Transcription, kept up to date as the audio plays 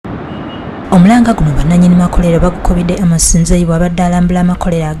Omulanga guno bannannyini makolero bagukubidde amasinzibwa abadde alambula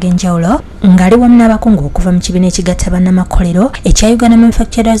amakolero ag'enjawulo ng'ali wamu n'abakungu okuva mu kibiina ekigatta bannamakolero ekya Uganda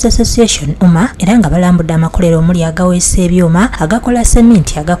Manufacturers Association UMA era nga balambudde amakolero omuli agaweesa ebyuma agakola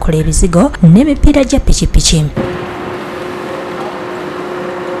seminti agakola ebizigo n'emipiira gya pikipiki.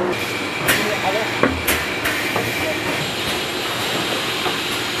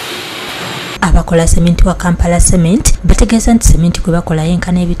 Abakola seminti wa Kampala Cement bategeeza nti seminti gwe bakola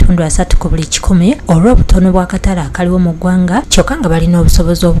yenkana ebitundu 3 ku buli 100 olw'obutono bw'akatale akaliwo mu ggwanga kyokka nga balina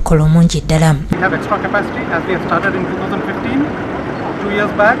obusobozi obukola omungi ddala. We have extra capacity as we have started in 2015, 2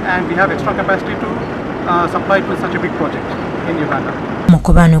 years back, and we have extra capacity to supply to such a big project in Uganda.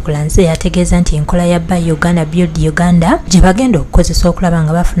 Mukobaano Kulanze yategeeza nti enkola ya Buy Uganda Build Uganda gye bagenda okukozesa okulaba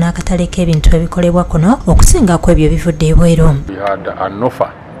nga bafuna akatale k'ebintu ebikolebwa kuno okusingako ebyo bivudde ebweru. We had an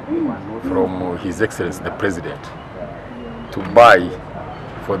offer from His Excellency the President to buy,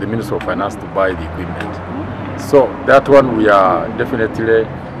 for the Minister of Finance to buy the equipment. So that one we are definitely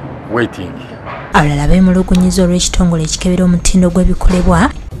waiting. Abalala beemulugunyiza olw'ekitongole ekikebera omutindo gw'ebikolebwa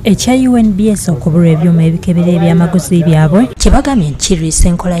ekya UNBS okubulwa ebyuma ebikebera ebyamaguzi byabwe kye bagambye nti kirwisa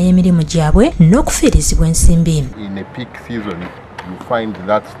enkola y'emirimu gyabwe n'okufiirizibwa ensimbi. In a peak season you find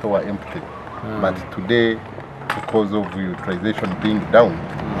that store empty, but today because of utilization being down,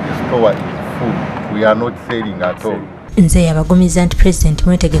 the store is full. We are not selling at all. Nze yabagumizza nti President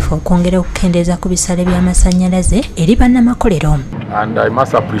mwetegefu okwongera okukendeeza ku bisale by'amasannyalaze eri bannamakolero. And I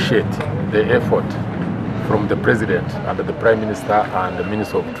must appreciate the effort from the President and the Prime Minister and the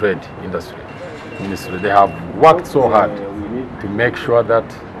Minister of Trade Industry. They have worked so hard to make sure that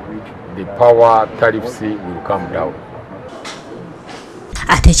the power tariffs will come down.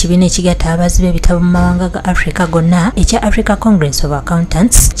 Ate ekibiina ekigatta abazi b'ebitabo mu mawanga ga Africa gonna ekya Africa Congress of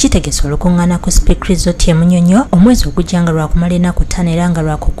Accountants kitegese olukungaana ku Speaker Munyonyo omwezi ogujja nga lwakumala ennaku 5 era nga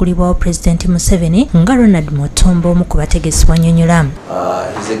lwakugulibwawo President Museveni nga Ronald Mutombo omu ku bategesi bw'annyonnyola.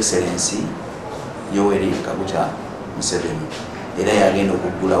 His Excellency Yoweri Kaguta Museveni era yagenda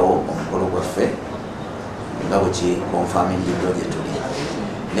okuggulawo omukolo gwaffe nga bwe kikonfamingiddwa gye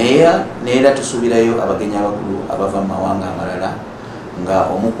tuli. Neera tusuubirayo abagenyi abakulu abava mu mawanga amalala nga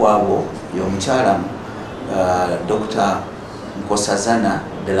omukwabo y'omukyala Dr. Nkosazana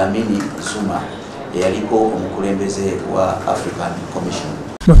Dlamini Zuma eyaliko omukulembeze wa African Commission.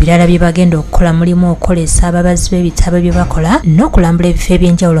 Mu birala bye bagenda okukola mulimu okukolesa ababazi b'ebitabo bye bakola n'okulambula ebifo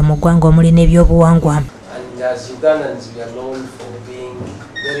eby'enjawulo mu ggwanga omuli n'ebyobuwangwa. And as Ugandans we are known for being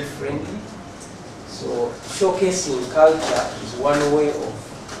very friendly, so showcasing culture is one way of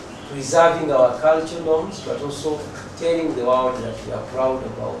preserving our cultural norms, but also telling the world that we are proud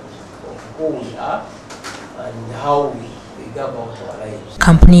of who we are and how we go about our lives.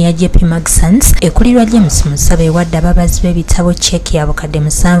 Kampuni ya JP Magsons ekulirwa James Musabe ewadde ababazi b'ebitabo check ya bukadde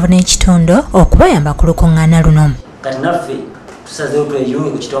 7.5 okubayamba ku lukungaana luno. Kati naffe tusazeewo tweyunge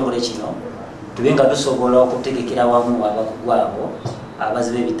ku kitongole kino tube nga tusobola okutegekera wamu abagwabo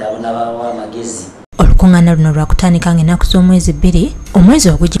abazi b'ebitabo n'abawa amagezi. Olukungaana luno lwakutandika ng'ennaku z'omwezi 2 omwezi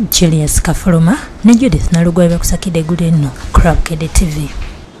ogujja. Julius Kafuluma ne Judith Nalugwa bakusakidde eggulu enno ku Bukedde TV.